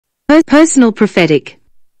Personal prophetic.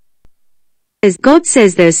 As God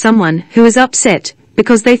says there's someone who is upset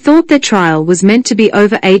because they thought their trial was meant to be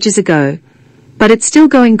over ages ago, but it's still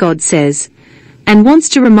going, God says, and wants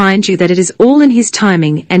to remind you that it is all in His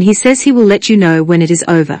timing, and He says He will let you know when it is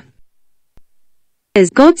over. As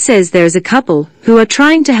God says there is a couple who are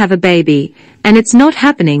trying to have a baby, and it's not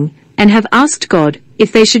happening, and have asked God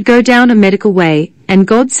if they should go down a medical way, and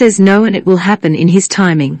God says no, and it will happen in His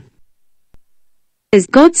timing. As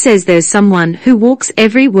God says there's someone who walks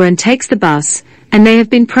everywhere and takes the bus, and they have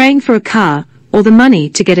been praying for a car, or the money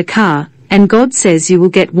to get a car, and God says you will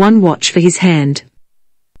get one watch for His hand.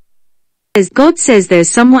 As God says there's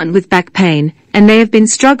someone with back pain, and they have been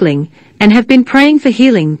struggling, and have been praying for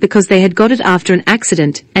healing because they had got it after an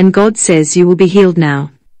accident, and God says you will be healed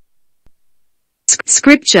now.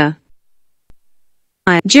 Scripture.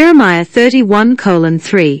 Jeremiah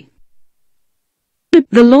 31:3.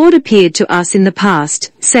 The Lord appeared to us in the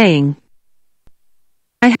past, saying,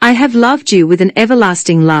 I have loved you with an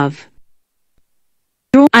everlasting love.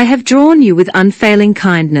 I have drawn you with unfailing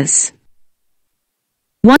kindness.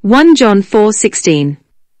 1 John 4:16.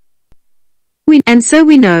 And so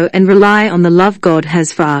we know and rely on the love God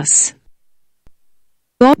has for us.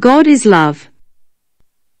 God is love.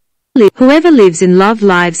 Whoever lives in love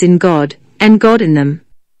lives in God, and God in them.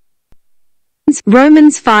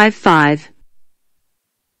 Romans 5:5.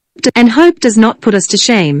 And hope does not put us to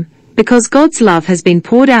shame, because God's love has been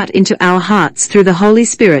poured out into our hearts through the Holy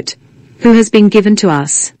Spirit, who has been given to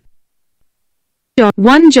us.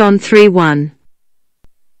 1 John 3:1.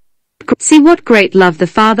 See what great love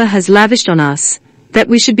the Father has lavished on us, that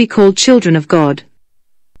we should be called children of God.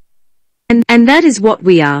 And that is what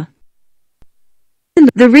we are.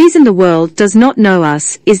 The reason the world does not know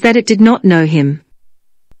us is that it did not know Him.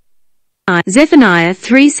 Zephaniah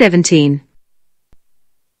 3:17.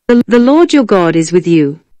 The Lord your God is with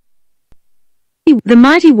you, the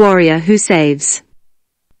mighty warrior who saves.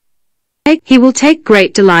 He will take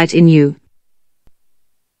great delight in you.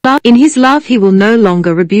 In His love He will no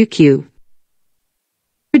longer rebuke you,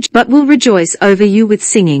 but will rejoice over you with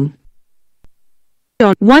singing.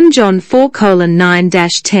 1 John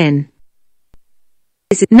 4:9-10.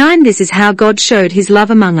 9 This is how God showed His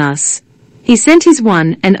love among us. He sent His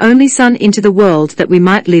one and only Son into the world that we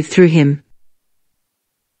might live through Him.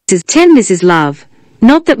 10 This is love,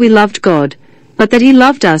 not that we loved God, but that He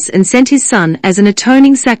loved us and sent His Son as an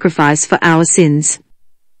atoning sacrifice for our sins.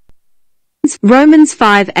 Romans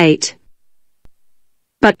 5:8.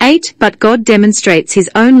 But God demonstrates His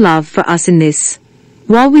own love for us in this: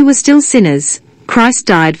 while we were still sinners, Christ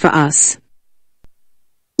died for us.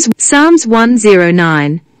 Psalms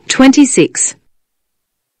 109:26.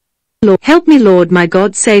 Lord, help me, Lord my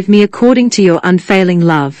God, save me according to your unfailing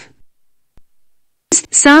love.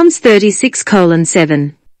 Psalms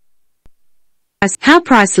 36:7. How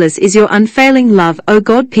priceless is your unfailing love, O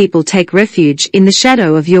God! People take refuge in the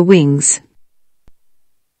shadow of your wings.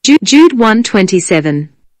 Jude 1:27.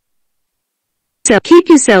 So keep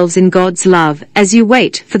yourselves in God's love as you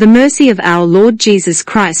wait for the mercy of our Lord Jesus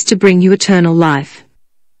Christ to bring you eternal life.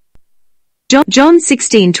 John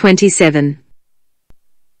 16:27.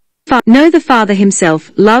 Know the Father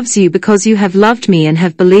Himself loves you because you have loved me and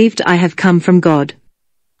have believed I have come from God.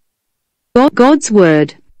 God's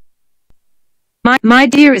Word. My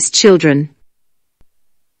dearest children,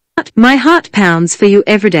 my heart pounds for you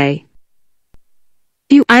every day.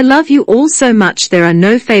 I love you all so much there are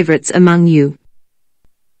no favorites among you.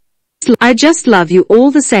 I just love you all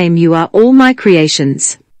the same, you are all my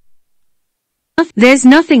creations. There's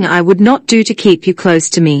nothing I would not do to keep you close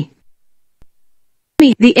to me.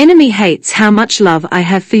 The enemy hates how much love I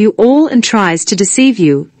have for you all and tries to deceive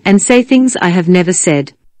you and say things I have never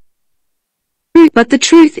said. But the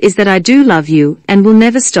truth is that I do love you and will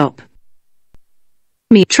never stop.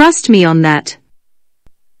 Trust me on that.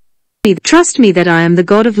 Trust me that I am the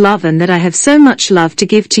God of love and that I have so much love to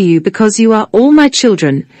give to you because you are all my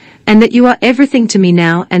children, and that you are everything to me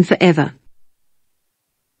now and forever.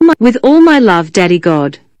 With all my love, Daddy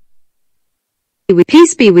God.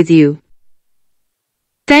 Peace be with you.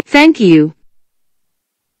 Thank you,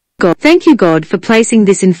 God. Thank you, God, for placing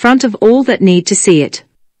this in front of all that need to see it.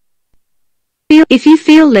 If you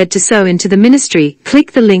feel led to sow into the ministry,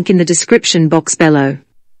 click the link in the description box below.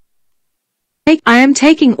 I am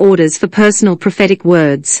taking orders for personal prophetic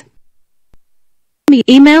words.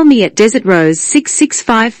 Email me at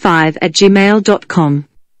desertrose6655@gmail.com.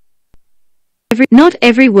 Not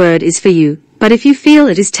every word is for you, but if you feel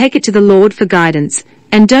it is, take it to the Lord for guidance,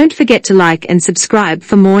 and don't forget to like and subscribe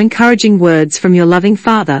for more encouraging words from your loving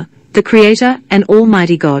Father, the Creator and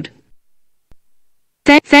Almighty God.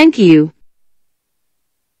 Thank you.